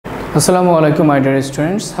Assalamu alaikum, my dear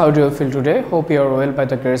students. How do you feel today? Hope you are well by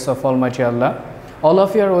the grace of Almighty Allah. All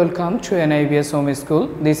of you are welcome to NIBS Home School.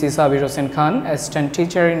 This is Abir Hossain, assistant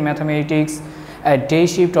teacher in mathematics at day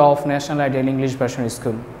shift of National Ideal English Version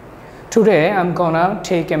School. Today I'm gonna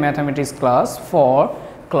take a mathematics class for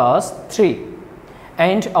class 3,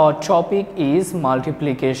 and our topic is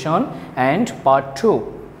multiplication and part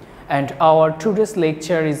 2. And our today's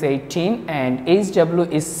lecture is 18 and HW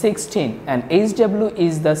is 16, and HW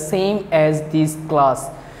is the same as this class.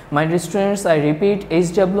 My dear students, I repeat,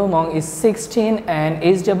 HW among is 16 and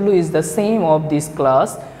HW is the same of this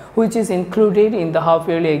class, which is included in the half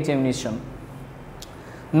yearly examination.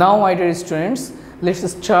 Now my dear students, let's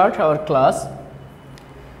start our class.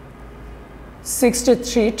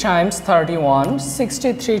 63 times 31.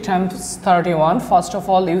 63 times 31. First of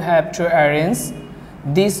all, you have to arrange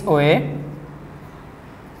this way.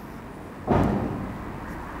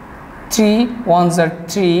 3 ones are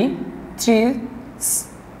 3, 3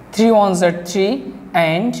 ones are 3,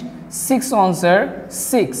 and 6 ones are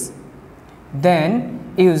 6. Then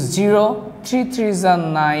use 0, 3 3s are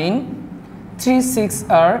 9, 3 6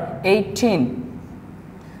 are 18.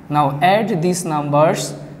 Now add these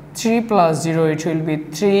numbers. 3 plus 0, it will be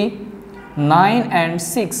 3. 9 and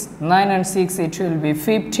 6, 9 and 6, it will be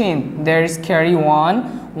 15. There is carry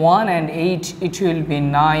 1, 1 and 8, it will be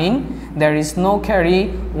 9. There is no carry,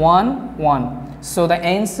 1, 1. So the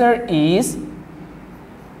answer is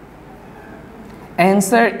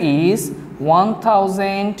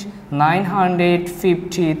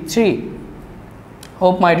 1953.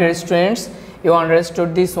 Hope my dear students, you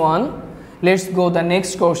understood this one. Let's go the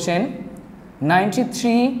next question.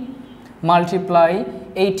 93 multiply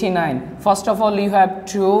 89. First of all, you have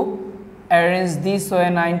to arrange this way,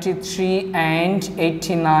 93 and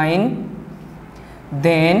 89.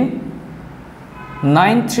 Then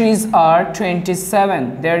 9 3s are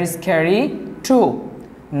 27. There is carry 2.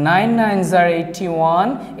 9 9s are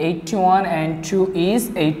 81. 81 and 2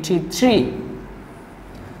 is 83.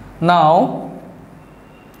 Now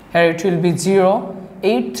here it will be 0.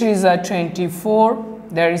 8 3s are 24.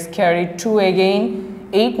 There is carry 2 again.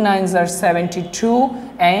 8 9s are 72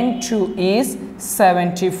 and 2 is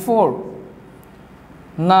 74.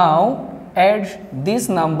 Now add these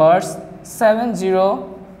numbers. 7 0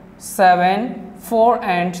 7 4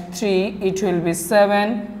 and 3, it will be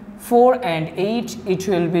 7. 4 and 8, it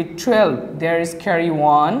will be 12. There is carry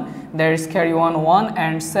 1. There is carry 1 1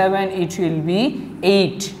 and 7, it will be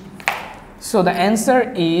 8. So the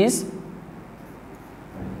answer is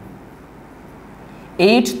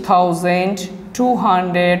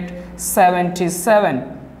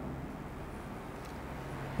 8,277.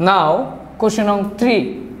 Now question number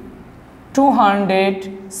 3.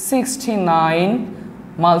 269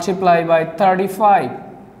 multiplied by 35.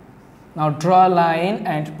 Now draw a line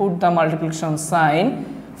and put the multiplication sign.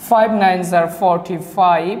 5 9s are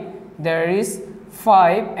 45. There is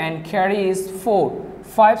 5 and carry is 4.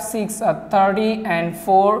 5 6 are 30 and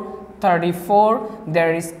 4 34.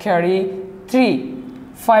 There is carry 3.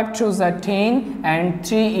 5 2s are 10 and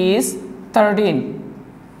 3 is 13.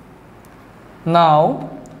 Now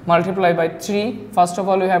multiply by 3. First of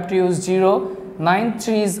all, you have to use 0. 9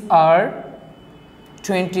 3s are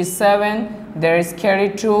 27. There is carry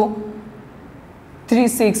 2. 3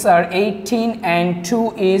 6 are 18 and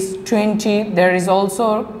 2 is 20. There is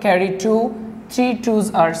also carry 2. 3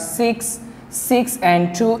 2s are 6. 6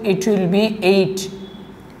 and 2, it will be 8.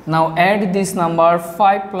 Now add this number.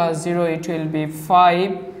 5 plus 0, it will be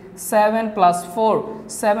 5. 7 plus 4,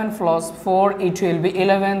 7 plus 4, it will be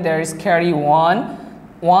 11. There is carry 1.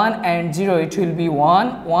 1 and 0, it will be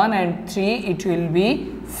 1. 1 and 3, it will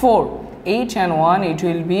be 4. 8 and 1, it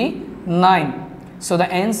will be 9. So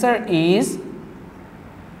the answer is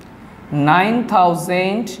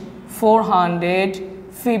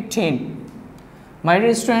 9,415. My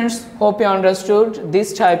dear students, hope you understood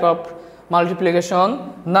this type of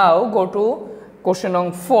multiplication. Now go to question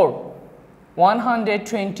number 4.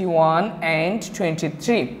 121 and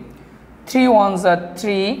 23. 3 1s are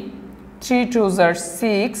 3. 3 2s are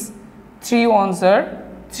 6. 3 1s are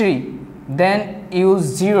 3. Then use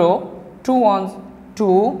 0. 2 1s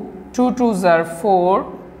 2. 2 2s are 4.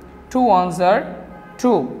 2 1s are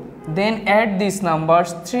 2. Then add these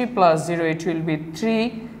numbers. 3 plus 0, it will be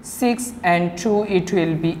 3. 6 and 2, it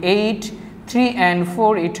will be 8. 3 and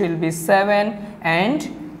 4, it will be 7,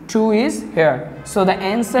 and 2 is here. So the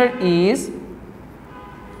answer is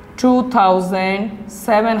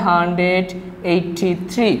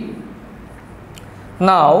 2,783.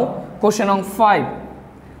 Now question number 5.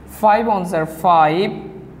 5 ones are 5.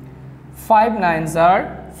 5 9s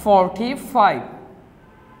are 45.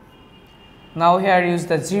 Now here use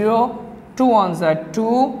the 0, 2 ones are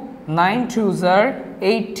 2, 9 twos are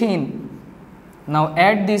 18. Now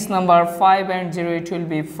add this number 5 and 0, it will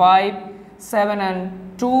be 5, 7 and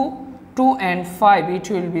 2, 2 and 5, it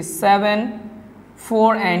will be 7,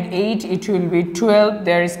 4 and 8, it will be 12,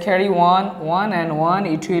 there is carry 1, 1 and 1,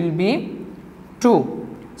 it will be 2.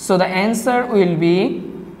 So the answer will be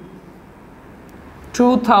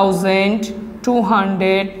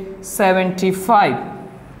 2275.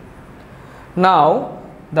 Now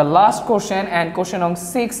the last question, and question number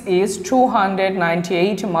 6 is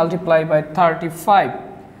 298 multiplied by 35.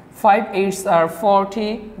 5 8s are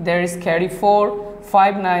 40, there is carry 4,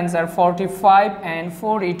 5 9s are 45 and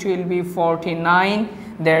 4 it will be 49,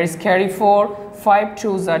 there is carry 4, 5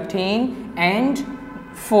 2s are 10 and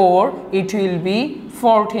 4 it will be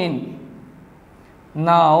 14.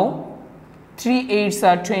 Now 3 8s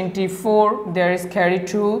are 24, there is carry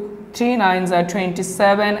 2, 3 9s are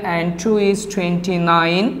 27 and 2 is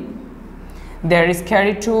 29, there is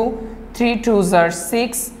carry 2, 3 2s are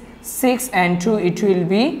 6, 6 and 2 it will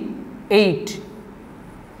be 8.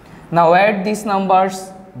 Now add these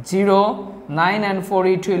numbers 0, 9 and 4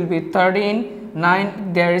 it will be 13,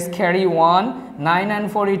 9 there is carry 1, 9 and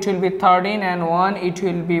 4 it will be 13 and 1 it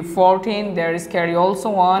will be 14, there is carry also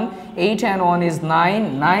 1, 8 and 1 is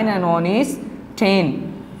 9, 9 and 1 is 10.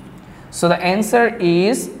 So the answer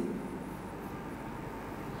is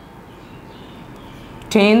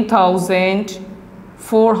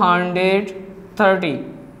 10,430.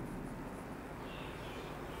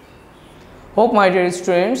 Hope my dear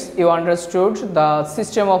students you understood the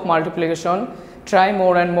system of multiplication. Try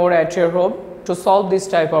more and more at your home to solve this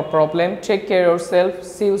type of problem. Take care of yourself.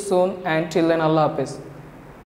 See you soon and till then Allah Hafiz.